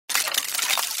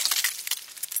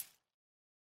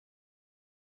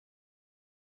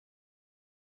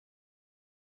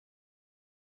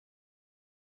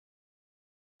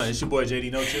It's your boy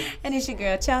JD No Chill. And it's your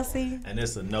girl Chelsea. And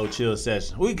it's a No Chill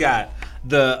session. We got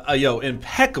the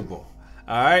impeccable,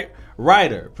 all right,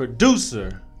 writer,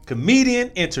 producer,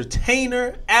 comedian,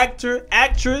 entertainer, actor,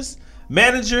 actress,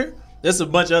 manager. There's a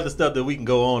bunch of other stuff that we can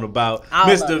go on about.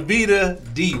 Miss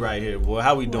Davita D right here, boy.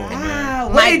 How we doing,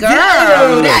 man? My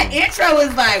girl. That intro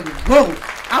was like, whoa.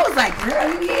 I was like,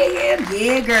 girl,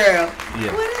 yeah, girl.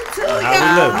 Yeah. What it do,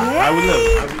 How y'all? we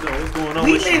living? How we doing? What's going on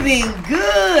We with you? living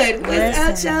good. What's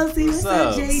up, Chelsea? What's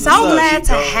up, JD? So glad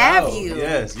to have you.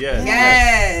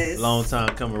 Yes. Long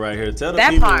time coming right here. Tell the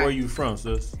That people part. where you from,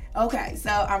 sis. Okay, so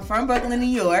I'm from Brooklyn, New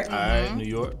York. All right, New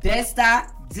York. Best stop,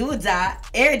 do or die,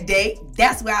 every day.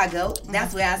 That's where I go.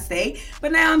 That's where I stay.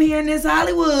 But now I'm here in this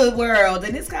Hollywood world,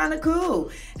 and it's kind of cool.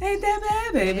 Ain't that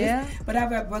bad, baby? Yeah. But I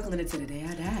rep Brooklyn until the day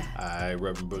I die. All right,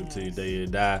 repping Brooklyn till your day you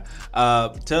die.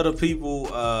 Tell the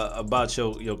people about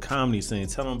your comedy scene.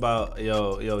 Tell them about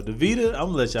Davita. I'm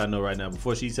gonna let y'all know right now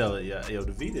before she tell it.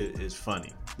 Davita is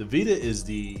funny. Davita is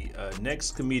the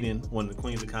next comedian, one of the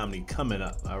queens of comedy coming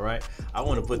up. All right, I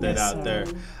want to put that out there.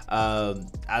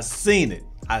 I seen it.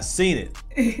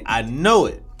 I know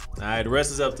it. All right, the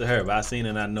rest is up to her, but I seen it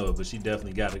and I know it. But she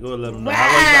definitely got it. Go let them know.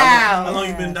 Wow. How long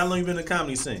you been in the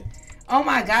comedy scene? Oh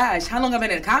my gosh, how long I've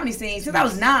been in the comedy scene? Since I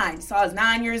was 9. So I was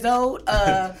 9 years old.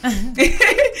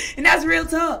 And that's real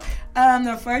talk.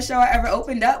 The first show I ever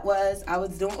opened up was I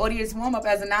was doing audience warm up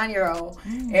as a 9-year-old.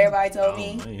 Everybody told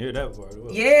me. I didn't hear that part.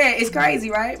 Yeah, it's crazy,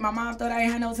 right? My mom thought I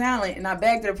ain't had no talent, and I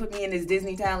begged her to put me in this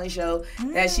Disney talent show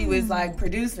that she was like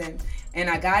producing, and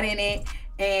I got in it.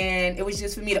 And it was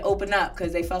just for me to open up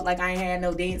because they felt like I ain't had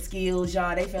no dance skills,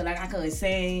 y'all. They felt like I couldn't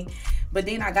sing. But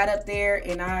then I got up there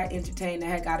and I entertained the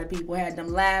heck out of people, had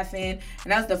them laughing.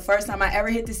 And that was the first time I ever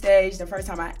hit the stage, the first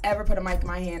time I ever put a mic in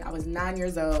my hand. I was 9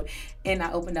 years old and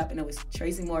I opened up and it was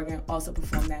Tracy Morgan also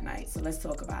performed that night. So let's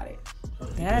talk about it.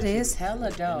 That is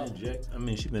hella dope. I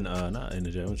mean, she been not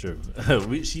interject. I'm sure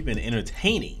she been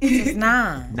entertaining. Since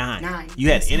 9. 9.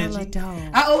 You had energy.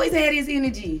 I always had this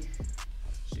energy.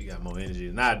 She got more energy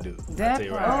than I do. That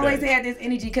I always had this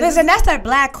energy. Listen, that's that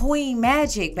black queen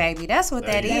magic, baby. That's what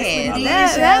that is.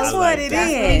 That's what it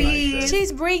is.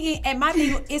 She's bringing, and my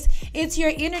thing is, it's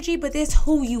your energy, but it's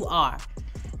who you are.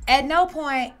 At no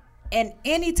point, and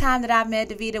any time that I've met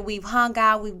Davita, we've hung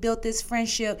out, we've built this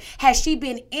friendship. Has she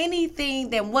been anything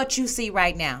than what you see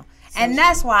right now? And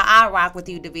that's why I rock with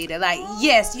you, Davita. Like,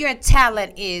 yes, your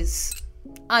talent is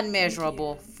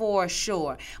unmeasurable for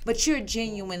sure, but you're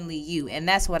genuinely you, and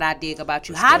that's what I dig about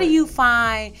you. How do you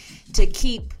find to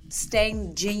keep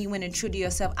staying genuine and true to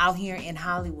yourself out here in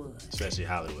Hollywood, especially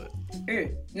Hollywood?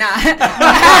 Nah,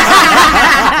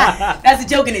 that's a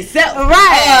joke in itself,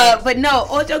 right? But no,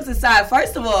 all jokes aside,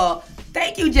 first of all,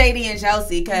 thank you, JD and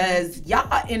Chelsea, because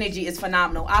y'all energy is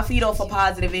phenomenal. I feed off of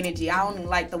positive energy. I only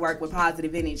like to work with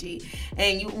positive energy.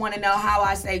 And you want to know how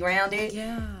I stay grounded?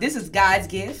 Yeah. This is God's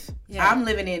gift. Yeah. I'm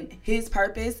living in his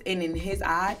purpose and in his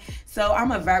eye. So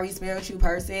I'm a very spiritual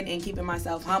person and keeping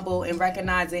myself humble and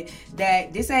recognizing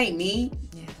that this ain't me.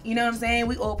 Yeah. You know what I'm saying?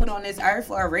 We all put on this earth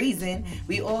for a reason.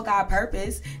 We all got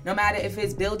purpose. No matter if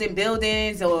it's building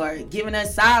buildings or giving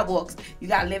us sidewalks, you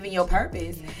got to live in your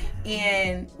purpose. Yeah.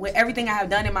 And with everything I have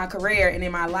done in my career and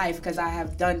in my life, because I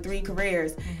have done 3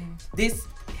 careers, this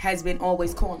has been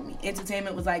always calling me.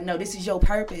 Entertainment was like, no, this is your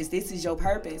purpose. This is your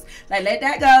purpose. Like, let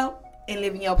that go and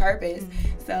live in your purpose.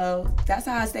 So that's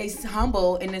how I stay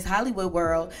humble in this Hollywood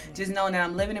world, just knowing that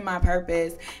I'm living in my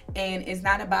purpose and it's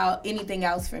not about anything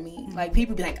else for me. Like,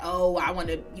 people be like, oh, I want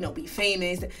to, be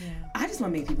famous. I just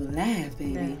want to make people laugh,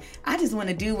 baby. I just want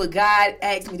to do what God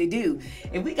asked me to do.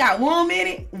 If we got 1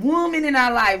 minute in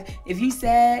our life, if you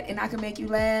sad and I can make you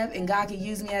laugh and God can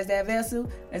use me as that vessel,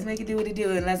 let's make it do what it do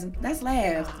and let's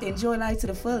laugh. Enjoy life to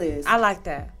the fullest. I like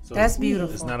that. So that's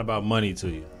beautiful. It's not about money to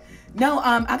you. No,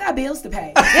 I got bills to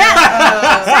pay. Say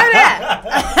that.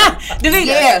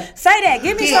 Davita, say that.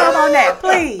 Give me some on that,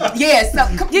 please. Yeah, so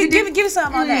give me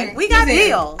some on that. We got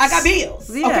bills. I got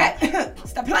bills. Yeah. Okay,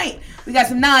 stop playing. We got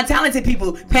some non-talented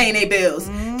people paying their bills.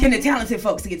 Can the talented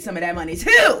folks get some of that money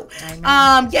too?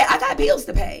 I got bills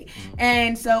to pay,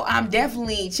 and so I'm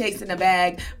definitely chasing the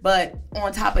bag. But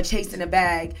on top of chasing the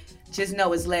bag, just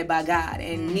know it's led by God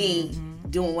and me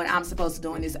doing what I'm supposed to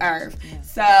do on this earth.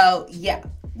 So yeah.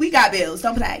 We got bills.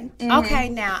 Don't play. Okay,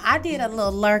 now I did a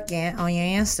little lurking on your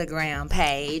Instagram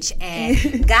page,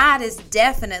 and God is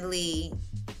definitely,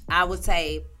 I would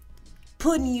say,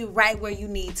 putting you right where you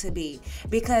need to be,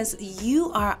 because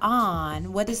you are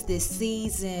on, what is this,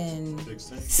 season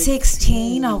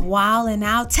 16 of Wildin'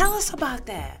 Out. Tell us about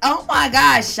that. Oh my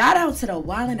gosh, shout out to the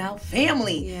Wildin' Out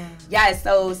family. Yeah,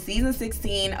 so season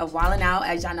 16 of Wildin' Out,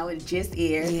 as y'all know, it just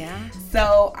aired. Yeah.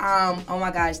 So, oh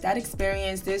my gosh, that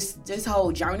experience, this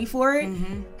whole journey for it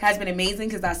has been amazing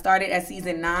because I started at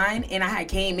season 9 and I had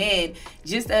came in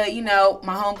just, my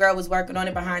homegirl was working on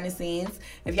it behind the scenes.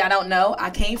 If y'all don't know, I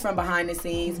came from behind the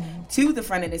scenes to the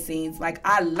front of the scenes. Like,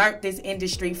 I learned this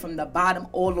industry from the bottom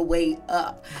all the way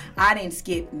up. I didn't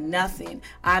skip nothing.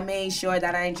 I made sure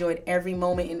that I enjoyed every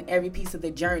moment and every piece of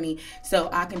the journey so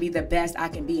I can be the best I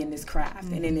can be in this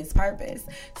craft and in this purpose.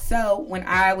 So when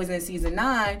I was in season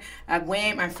 9, I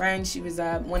went, my friend, she was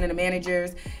one of the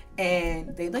managers,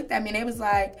 and they looked at me and they was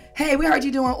like, hey, we heard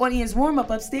you doing audience warm-up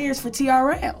upstairs for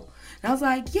TRL. And I was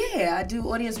like, yeah, I do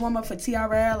audience warm-up for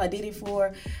TRL. I did it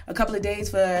for a couple of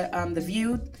days for The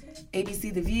View,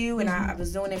 ABC The View, and I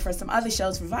was doing it for some other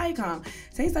shows for Viacom.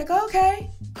 So he's like,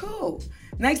 okay, cool.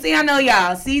 Next thing I know,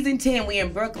 y'all, season 10, we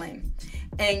in Brooklyn.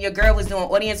 And your girl was doing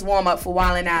audience warm-up for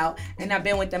Wildin' Out, and I've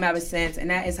been with them ever since,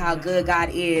 and that is how good God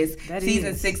is.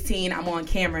 Season 16, I'm on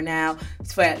camera now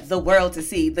for the world to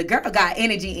see. The girl got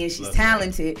energy, and she's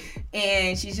talented,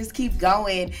 and she just keep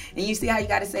going. And you see how you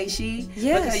got to say she?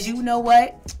 Yes. Because you know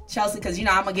what, Chelsea, because I'm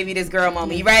going to give you this girl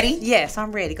moment. You ready? Yes,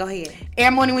 I'm ready. Go ahead.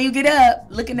 Every morning when you get up,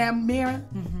 look in that mirror,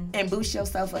 and boost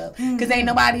yourself up. Because ain't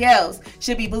nobody else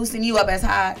should be boosting you up as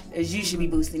high as you should be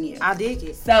boosting you. I dig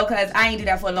it. So, because I ain't do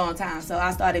that for a long time. So,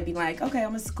 I started being like, okay,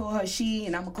 I'm going to call her she,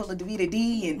 and I'm going to call her Davita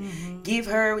D, and give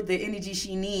her the energy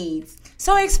she needs.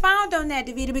 So, expound on that,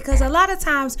 Davita, because a lot of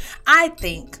times I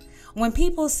think when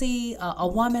people see a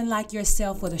woman like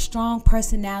yourself with a strong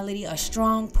personality, a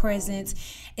strong presence,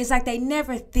 it's like they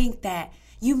never think that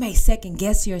you may second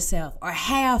guess yourself or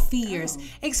have fears.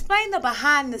 Explain the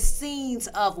behind the scenes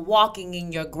of walking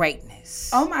in your greatness.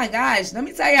 Oh my gosh, let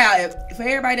me tell y'all, for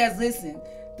everybody that's listening,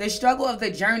 the struggle of the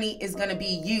journey is going to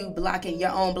be you blocking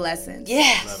your own blessings.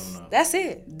 Yes, that's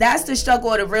it. That's the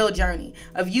struggle of the real journey,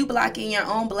 of you blocking your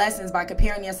own blessings by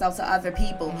comparing yourself to other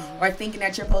people, or thinking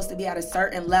that you're supposed to be at a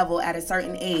certain level at a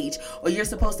certain age, or you're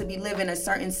supposed to be living a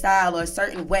certain style or a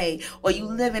certain way, or you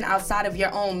living outside of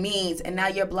your own means, and now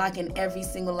you're blocking every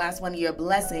single last one of your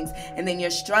blessings, and then you're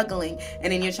struggling,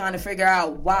 and then you're trying to figure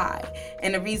out why.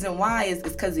 And the reason why is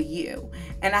because of you.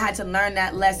 And I had to learn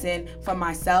that lesson for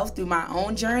myself through my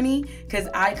own journey, because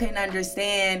I couldn't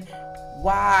understand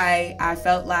why I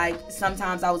felt like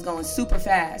sometimes I was going super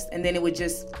fast, and then it would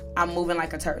just, I'm moving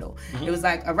like a turtle. It was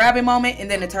like a rabbit moment and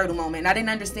then a turtle moment. And I didn't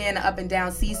understand the up and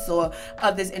down seesaw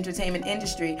of this entertainment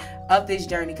industry, of this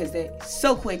journey, because they're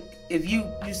so quick. If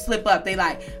you slip up, they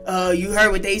like, you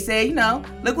heard what they say,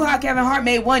 look how Kevin Hart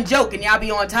made one joke and y'all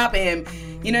be on top of him.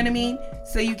 You know what I mean?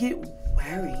 So you get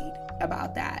worried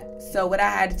about that. So what I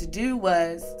had to do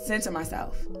was center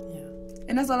myself.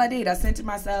 And that's all I did. I centered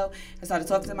myself. I started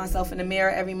talking to myself in the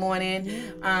mirror every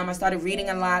morning. I started reading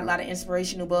a lot of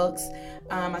inspirational books.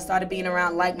 I started being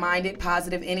around like-minded,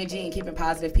 positive energy, and keeping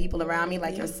positive people around me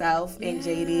like yourself and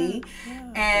JD.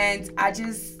 And I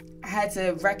just had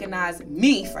to recognize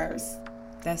me first.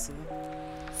 That's it.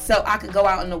 So I could go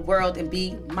out in the world and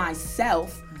be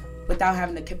myself without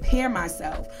having to compare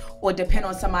myself or depend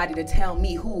on somebody to tell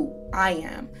me who I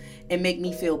am and make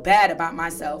me feel bad about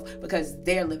myself because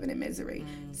they're living in misery.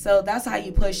 So that's how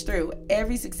you push through.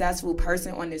 Every successful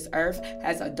person on this earth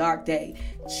has a dark day.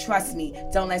 Trust me,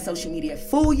 don't let social media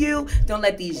fool you. Don't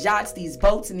let these yachts, these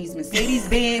boats, and these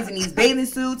Mercedes-Benz and these bathing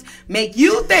suits make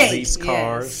you think. These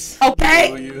cars.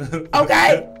 Okay?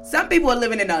 Okay? Some people are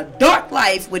living in a dark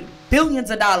life with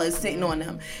billions of dollars sitting on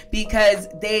them because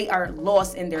they are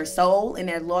lost in their soul and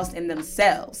they're lost in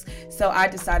themselves. So I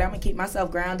decided I'm going to keep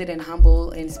myself grounded and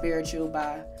humble and spiritual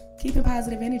by keeping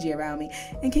positive energy around me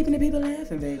and keeping the people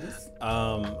laughing, babies.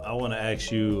 I want to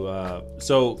ask you,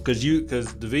 because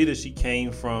Davita, she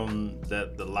came from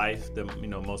the life that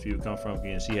most people come from.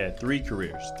 Again, she had 3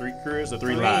 careers, 3 careers or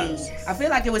 3 lives. I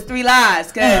feel like it was 3 lives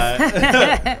because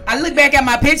I look back at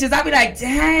my pictures, I be like,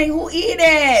 dang, who eat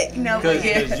it?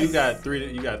 Because you got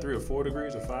 3 or 4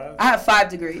 degrees or 5? I have 5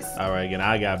 degrees. All right, again,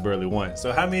 I got barely 1.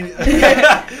 So how many?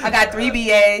 I got 3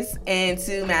 BAs and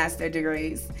 2 master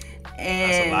degrees.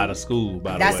 And that's a lot of school,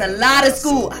 by the way. That's a lot of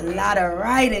school. A lot of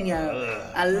writing,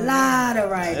 yo. A lot of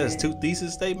writing. That's 2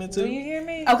 thesis statements, too? Do you hear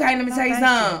me? Okay, let me tell you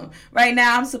something. Right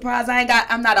now, I'm surprised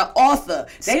I'm not an author.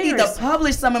 They need to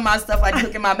publish some of my stuff I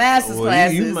took in my master's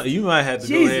classes. You might have to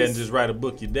go ahead and just write a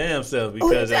book your damn self,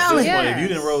 because at this point, if you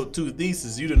didn't wrote 2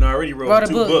 theses, you didn't already wrote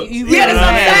 2 books. That's what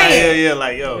I'm saying. Yeah,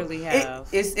 like, yo. Really have.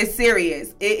 It's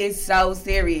serious. It is so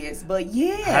serious. But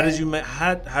yeah. How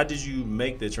did you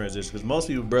make the transition? Because most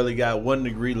people barely got 1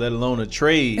 degree, let alone a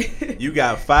trade. You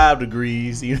got 5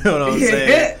 degrees. You know what I'm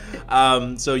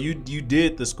saying? So you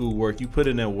did the school work. You put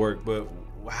in that work. But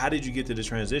how did you get to the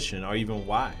transition, or even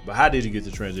why? But how did you get to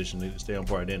the transition? To stay on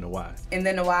part, then the why. And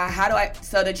then the why.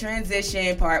 So the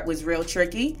transition part was real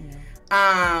tricky.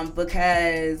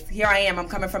 Because here I am. I'm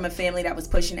coming from a family that was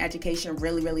pushing education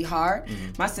really, really hard.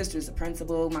 My sister's a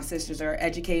principal. My sisters are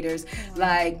educators.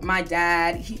 Like my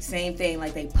dad, same thing.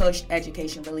 Like they pushed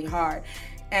education really hard.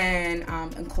 And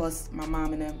of course, my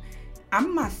mom and them.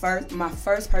 I'm my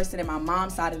first person in my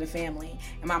mom's side of the family,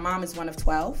 and my mom is one of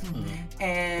 12,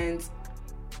 and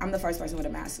I'm the first person with a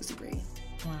master's degree.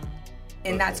 Wow.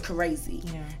 And that's crazy.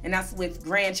 Yeah. And that's with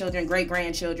grandchildren,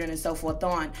 great-grandchildren, and so forth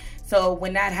on. So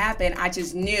when that happened, I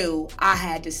just knew I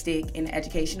had to stick in the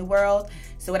educational world.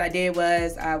 So what I did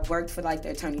was I worked for like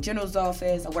the Attorney General's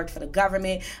office. I worked for the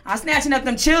government. I was snatching up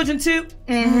them children too.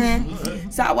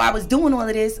 So while I was doing all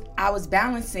of this, I was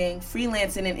balancing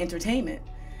freelancing and entertainment.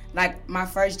 Like my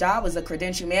first job was a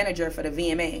credential manager for the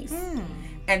VMAs.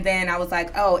 And then I was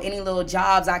like, oh, any little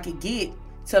jobs I could get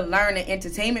to learn the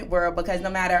entertainment world, because no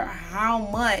matter how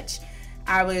much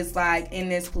I was like in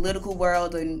this political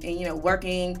world and you know,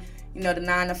 working, you know, the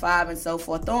 9 to 5 and so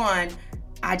forth on,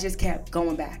 I just kept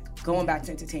going back to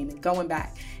entertainment, going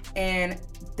back. And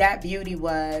that beauty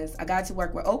was I got to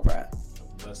work with Oprah.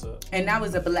 And that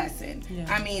was a blessing. Yeah.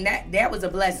 I mean, that was a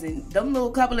blessing. Them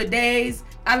little couple of days,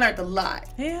 I learned a lot.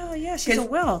 Hell yeah, she's a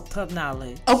wealth of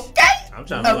knowledge. Okay. I'm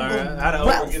trying to learn how to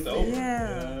Oprah get the Oprah. Yeah.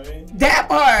 You know what I mean? That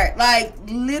part, like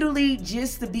literally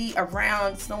just to be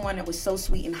around someone that was so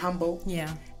sweet and humble.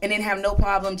 Yeah. And then have no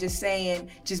problem just saying,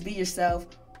 just be yourself.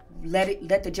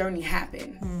 Let the journey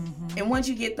happen. And once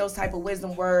you get those type of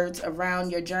wisdom words around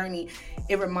your journey,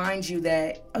 it reminds you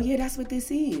that, oh yeah, that's what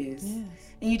this is. Yes.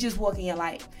 And you just walk in your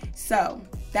life. So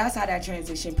that's how that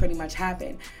transition pretty much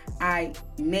happened. I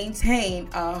maintained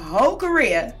a whole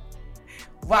career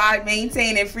while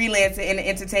maintaining freelancing in the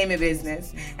entertainment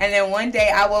business. And then one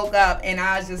day I woke up and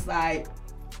I was just like,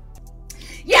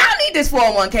 yeah, I don't need this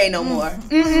 401k no more.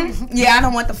 Yeah, I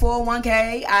don't want the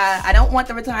 401k. I don't want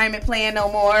the retirement plan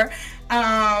no more.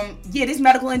 Yeah, this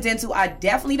medical and dental I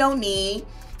definitely don't need.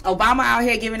 Obama out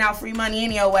here giving out free money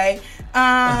anyway. So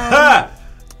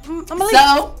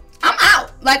I'm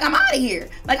out. Like, I'm out of here.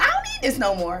 Like, I don't need this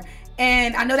no more.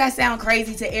 And I know that sounds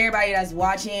crazy to everybody that's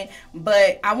watching,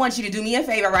 but I want you to do me a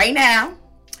favor right now.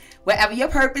 Whatever your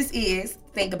purpose is,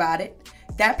 think about it.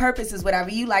 That purpose is whatever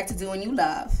you like to do and you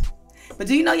love. But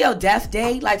do you know your death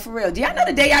day? Like, for real. Do y'all know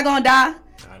the day y'all gonna die?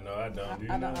 I know I don't.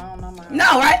 I don't know mine.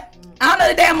 No, right? I don't know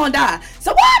the day I'm gonna die.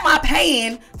 So why am I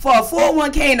paying for a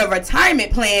 401k and a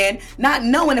retirement plan, not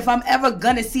knowing if I'm ever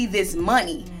gonna see this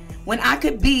money, when I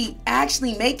could be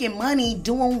actually making money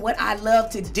doing what I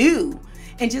love to do?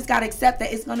 And just gotta accept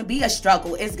that it's gonna be a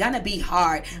struggle. It's gonna be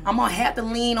hard. I'm gonna have to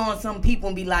lean on some people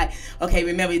and be like, okay,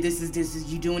 remember this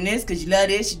is you doing this because you love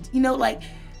this. You know, like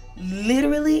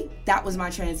literally, that was my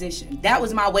transition. That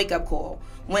was my wake up call.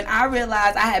 When I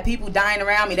realized I had people dying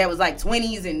around me that was like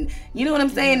 20s and you know what I'm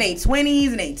saying? They 20s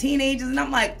and they teenagers, and I'm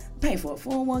like, paying for a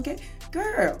 401k?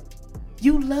 Girl,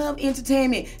 you love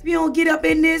entertainment. If you don't get up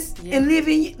in this and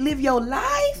live your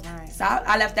life. Right. So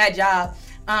I left that job.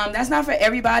 That's not for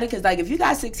everybody, because like if you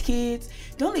got 6 kids,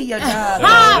 don't leave your job.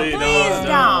 Please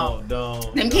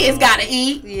don't. Them kids gotta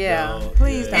eat. Yeah,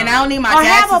 please don't. And I don't need my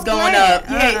taxes going up.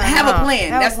 Yeah, have a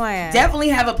plan. Definitely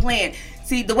have a plan.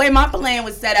 See, the way my plan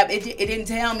was set up, it didn't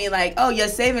tell me like, oh, your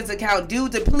savings account due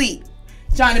deplete.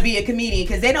 Trying to be a comedian,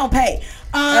 because they don't pay.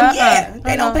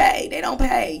 They don't pay. They don't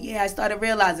pay. Yeah, I started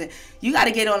realizing you got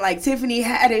to get on like Tiffany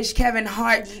Haddish, Kevin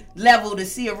Hart level to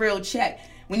see a real check.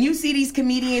 When you see these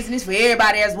comedians, and it's for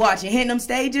everybody that's watching, hitting them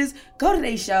stages, go to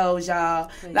their shows,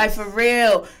 y'all. Please. Like, for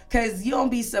real. Because you don't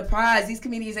be surprised. These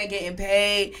comedians ain't getting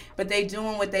paid, but they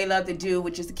doing what they love to do,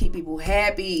 which is to keep people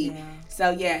happy. Yeah. So,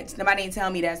 yeah, nobody ain't tell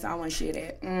me that, so I want to share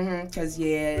that. Because,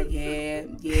 yeah.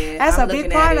 That's a big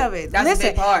part of it. That's a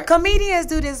big part. Comedians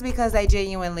do this because they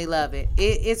genuinely love it.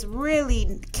 It's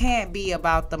really can't be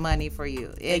about the money for you.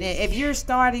 And if you're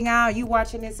starting out, you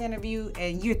watching this interview,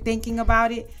 and you're thinking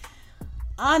about it,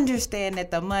 understand that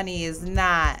the money is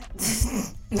not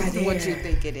what you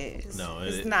think it is. No,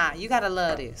 it's not. You gotta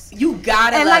love this. You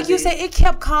gotta. And like you said, it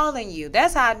kept calling you.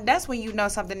 That's when you know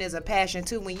something is a passion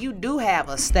too. When you do have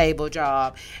a stable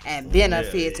job and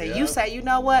benefits, and you say, you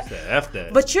know what? F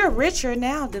that. But you're richer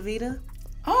now, Davita.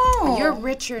 Oh, you're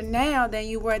richer now than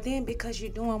you were then because you're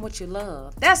doing what you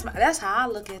love. That's how I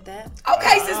look at that.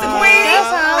 Okay, Sister Queen.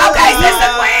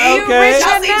 Sister Queen. You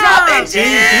richer now.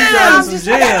 Gems.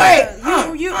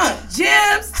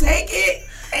 Gems, take it.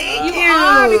 Thank you.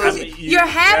 are because you're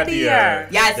happier.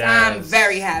 Yes, I'm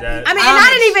very happy. I mean, and I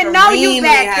didn't even know you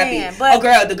back then.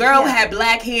 But the girl had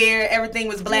black hair. Everything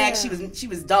was black. Yeah. She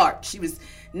was dark. She was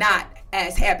not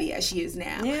as happy as she is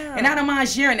now. Yeah. And I don't mind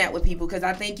sharing that with people because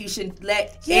I think you should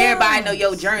let everybody know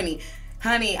your journey.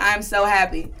 Honey, I'm so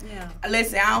happy. Yeah.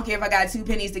 Listen, I don't care if I got 2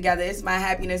 pennies together. It's my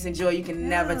happiness and joy you can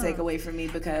never take away from me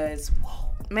because, whoa.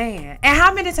 Man, and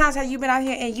how many times have you been out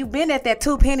here and you been at that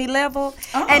 2 penny level,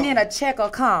 and then a check will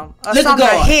come, or something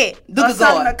to hit, or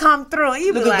something to come through?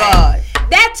 You be like,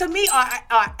 that to me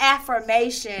are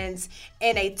affirmations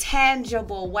in a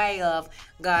tangible way of,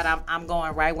 God, I'm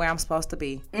going right where I'm supposed to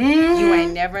be. Mm-hmm. You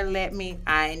ain't never let me.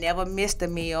 I ain't never missed a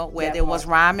meal, whether it was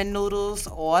ramen noodles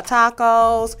or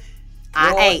tacos.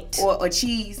 I ate. Or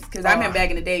cheese. Because I remember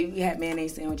back in the day, we had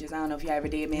mayonnaise sandwiches. I don't know if you ever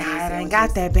did mayonnaise sandwiches. I ain't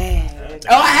got that bad.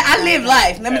 Oh, I live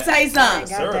life. Let me tell you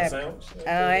something.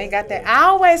 I ain't got that. I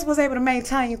always was able to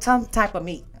maintain some type of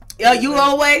meat. Yo, you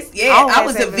always? Yeah, I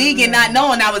was a vegan not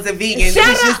knowing I was a vegan. It's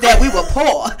just that we were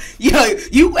poor. Yo,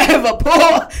 you ever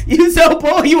poor? You so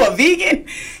poor, you a vegan?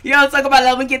 You know, talk about,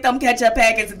 let me get them ketchup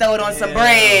packets and throw it on some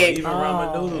bread. Even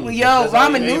ramen noodles. Yo,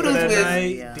 ramen noodles was...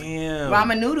 Damn.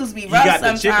 Ramen noodles be rough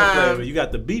sometimes. You got the chicken flavor. You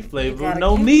got the beef flavor.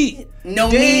 No meat.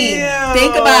 No meat.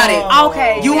 Think about it.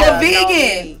 Okay. You a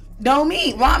vegan. No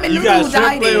meat. Ramen noodles. You got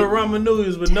shrimp flavor ramen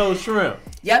noodles with no shrimp.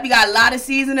 Yep, you got a lot of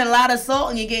seasoning, a lot of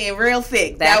salt, and you're getting real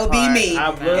thick. That would be me.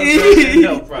 I have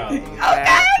no problem.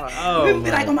 Okay. People be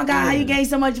like, oh my God, how you gain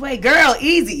so much weight? Girl,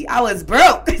 easy. I was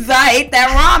broke because I ate that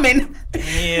ramen.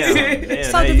 Yeah.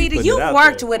 So, Davita, you've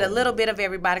worked with a little bit of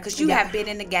everybody because you have been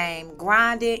in the game,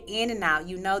 grinded in and out.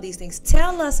 You know these things.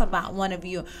 Tell us about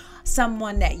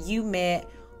someone that you met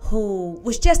who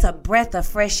was just a breath of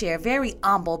fresh air, very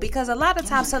humble, because a lot of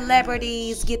times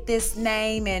celebrities get this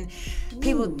name and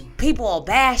people will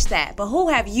bash that. But who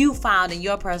have you found in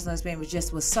your personal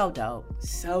experience was so dope?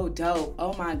 So dope.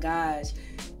 Oh my gosh.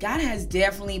 God has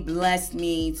definitely blessed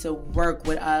me to work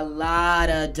with a lot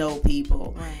of dope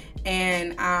people. Right.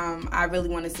 And I really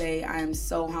want to say I'm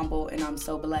so humble and I'm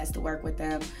so blessed to work with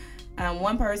them.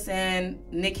 One person,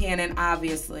 Nick Cannon,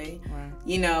 obviously. Right.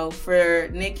 You know, for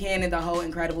Nick Cannon, the whole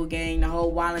Incredible Gang, the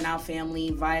whole Wildin' Out family,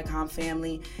 Viacom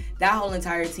family, that whole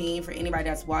entire team, for anybody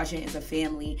that's watching, is a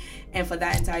family. And for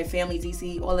that entire family,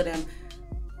 DC, all of them,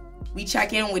 we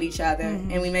check in with each other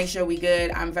and we make sure we good.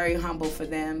 I'm very humble for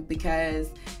them because,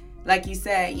 like you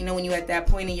said, you know, when you're at that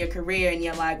point in your career and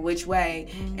you're like, which way?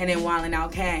 And then Wildin'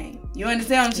 Out came. You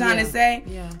understand what I'm trying to say?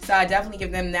 Yeah. So I definitely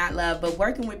give them that love. But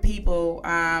working with people,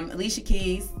 Alicia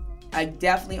Keys, I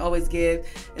definitely always give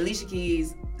Alicia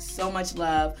Keys so much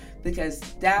love because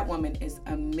that woman is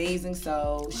amazing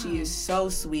soul. She is so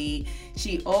sweet.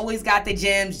 She always got the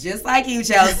gems just like you,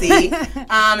 Chelsea.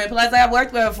 And plus I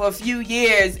worked with her for a few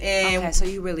years. And okay, so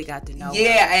you really got to know her.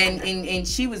 Yeah, and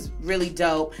she was really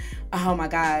dope. Oh my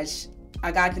gosh.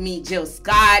 I got to meet Jill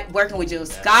Scott. Working with Jill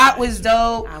Scott was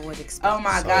dope. I would expect. Oh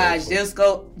my gosh, Jill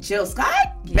Scott?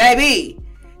 Yeah. Baby.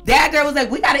 That girl was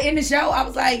like, we got to end the show. I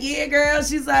was like, yeah, girl.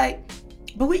 She's like,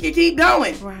 but we can keep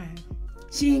going. Right.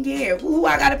 She didn't care. Who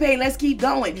I got to pay? Let's keep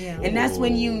going. Yeah. And that's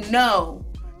when you know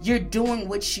you're doing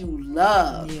what you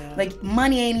love. Yeah. Like,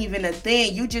 money ain't even a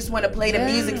thing. You just want to play the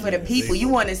music for the people. You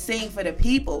want to sing for the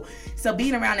people. So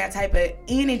being around that type of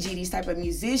energy, these type of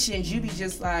musicians, you be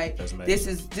just like, this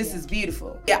is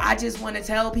beautiful. Yeah, I just want to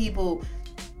tell people,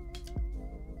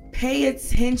 pay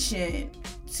attention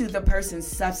to the person's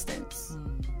substance,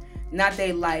 not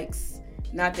their likes,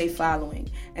 not their following.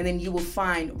 And then you will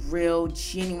find real,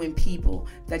 genuine people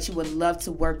that you would love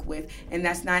to work with. And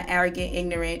that's not arrogant,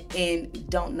 ignorant, and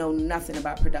don't know nothing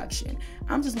about production.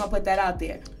 I'm just going to put that out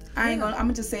there. I'm going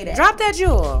to just say that. Drop that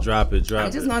jewel. Drop it.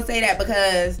 I'm just going to say that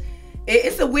because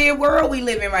it's a weird world we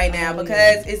live in right now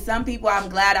because it's some people I'm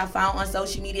glad I found on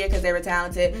social media because they were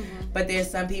talented. But there's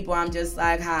some people I'm just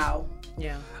like, how?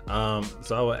 Yeah.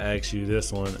 So I would ask you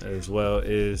this one as well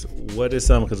is what is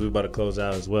something, because we're about to close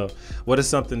out as well, what is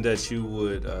something that you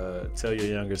would tell your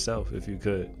younger self if you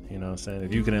could, you know what I'm saying?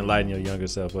 If you can enlighten your younger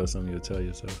self, what's something you would tell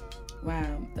yourself?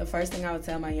 Wow. The first thing I would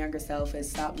tell my younger self is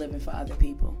stop living for other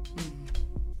people.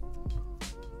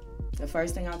 The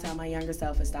first thing I'll tell my younger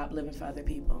self is stop living for other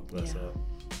people. What's up?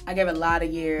 I gave a lot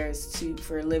of years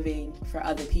for living for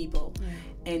other people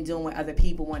and doing what other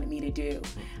people wanted me to do.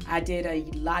 I did a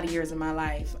lot of years of my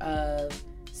life of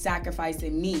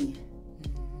sacrificing me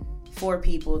for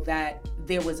people that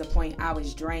there was a point I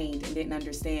was drained and didn't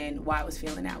understand why I was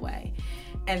feeling that way.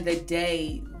 And the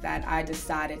day that I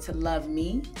decided to love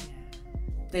me,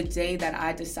 the day that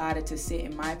I decided to sit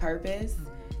in my purpose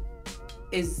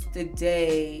is the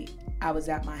day I was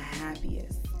at my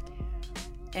happiest.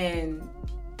 And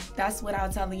that's what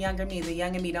I'll tell the younger me. The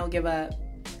younger me, don't give up.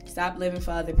 Stop living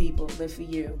for other people. Live for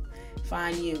you.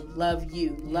 Find you. Love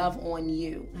on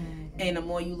you. And the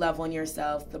more you love on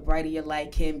yourself, the brighter your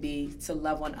light can be to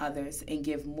love on others and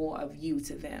give more of you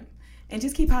to them. And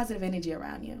just keep positive energy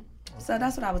around you. So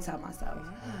that's what I would tell myself.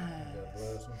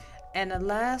 And the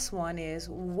last one is,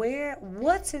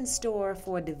 what's in store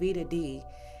for Davita D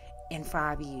in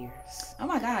 5 years? Oh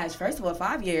my gosh, first of all,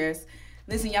 5 years.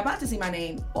 Listen, y'all about to see my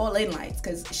name all in lights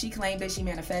because she claimed it, she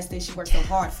manifested, she worked so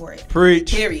hard for it.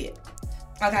 Preach. Period.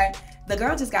 Okay. The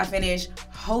girl just got finished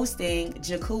hosting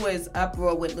Jakua's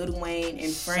Uproar with Lil Wayne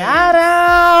and friends. Shout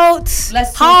out.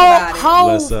 Let's talk about it.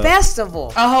 Whole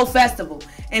festival. A whole festival.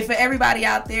 And for everybody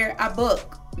out there, I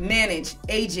book, manage,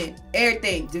 agent,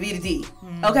 everything, Davita D.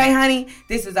 Okay, honey?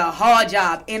 This is a hard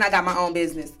job. And I got my own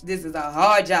business. This is a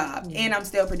hard job. And I'm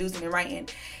still producing and writing.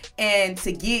 And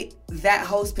to get that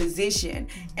host position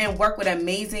and work with an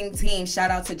amazing team, shout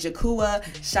out to Jakua,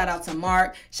 shout out to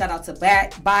Mark, shout out to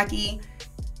Baki.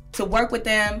 To work with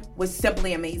them was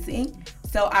simply amazing.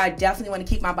 So I definitely want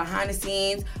to keep my behind the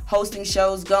scenes, hosting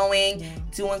shows going,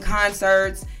 doing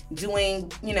concerts, doing,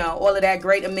 all of that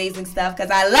great, amazing stuff because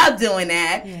I love doing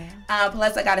that.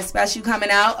 Plus, I got a special coming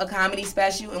out, a comedy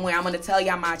special, and where I'm going to tell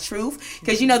y'all my truth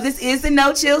because, this is the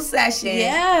No Chill session.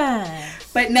 Yeah.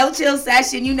 But No Chill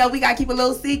session, we got to keep a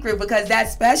little secret because that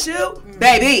special,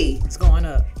 baby. It's going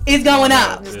up. It's going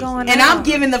up. It's going and up. I'm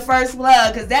giving the first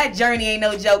plug because that journey ain't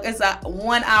no joke. It's a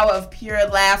 1 hour of pure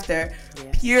laughter.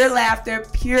 Pure laughter,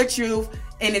 pure truth.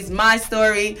 And it's my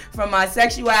story from my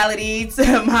sexuality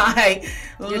to my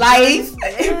life.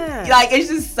 Like, it's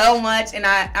just so much. And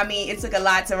I mean, it took a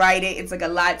lot to write it. It took a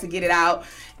lot to get it out.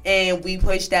 And we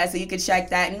pushed that. So you can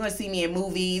check that. And you're going to see me in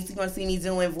movies. You're going to see me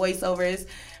doing voiceovers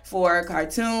for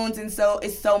cartoons. And so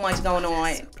it's so much going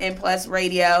on. And plus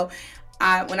radio.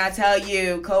 When I tell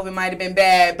you, COVID might have been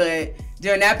bad, but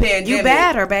during that pandemic, you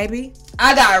better, baby.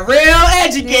 I got real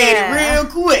educated real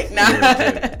quick.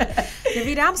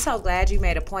 Davita, I'm so glad you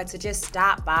made a point to just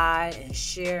stop by and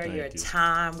share your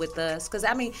time with us. Because,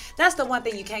 I mean, that's the one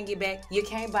thing you can't get back. You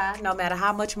can't buy, no matter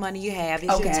how much money you have.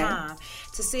 It's your time.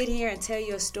 To sit here and tell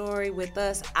your story with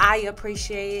us, I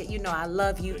appreciate it. I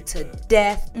love you to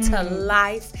death, to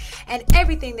life. And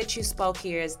everything that you spoke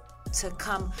here is to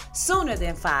come sooner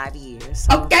than 5 years.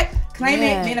 So, okay. Claim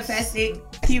it, manifest it,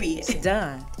 period. It's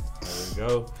done. There we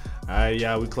go. All right,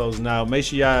 y'all, we closing out. Make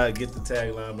sure y'all get the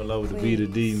tagline below with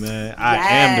Davita D, man. I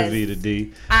am Davita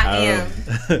D. I am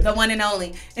the one and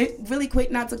only. Really quick,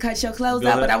 not to cut your clothes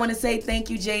out, but I want to say thank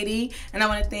you, JD, and I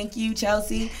want to thank you,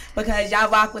 Chelsea, because y'all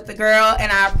rock with the girl,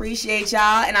 and I appreciate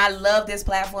y'all, and I love this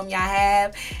platform y'all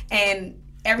have, and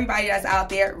everybody that's out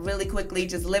there, really quickly,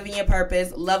 just living your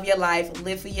purpose, love your life,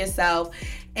 live for yourself,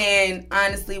 and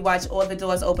honestly watch all the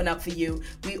doors open up for you.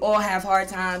 We all have hard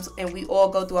times and we all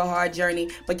go through a hard journey,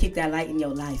 but keep that light in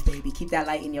your life, baby. Keep that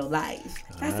light in your life.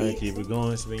 That's it. Keep it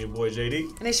going. It's been your boy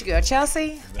JD. And it's your girl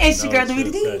Chelsea. And it's your girl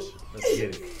Davita D. Let's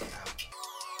get it.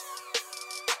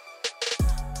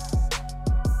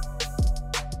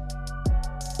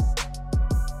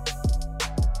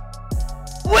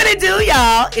 What it do,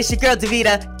 y'all? It's your girl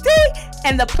Davita D,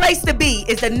 and the place to be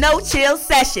is the No Chill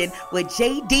session with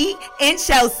JD and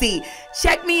Chelsea.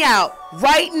 Check me out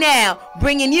right now,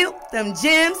 bringing you them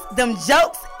gems, them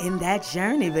jokes, in that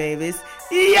journey, babies.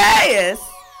 Yes.